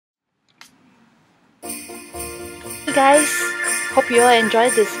Hey guys, hope you all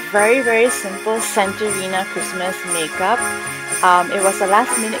enjoyed this very simple Santarina Christmas makeup. It was a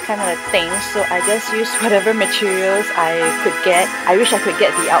last minute kind of a thing, so I just used whatever materials I could get. I wish I could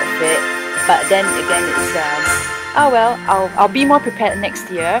get the outfit, but then again it's oh well, I'll be more prepared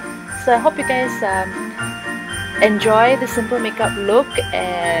next year. So I hope you guys enjoy the simple makeup look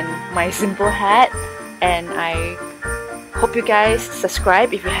and my simple hat, and I hope you guys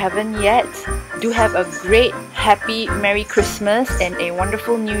subscribe if you haven't yet. Do have a great, happy, Merry Christmas and a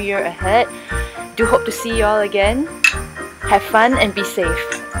wonderful New Year ahead. Do hope to see you all again. Have fun and be safe.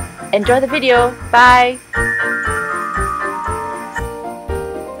 Enjoy the video. Bye!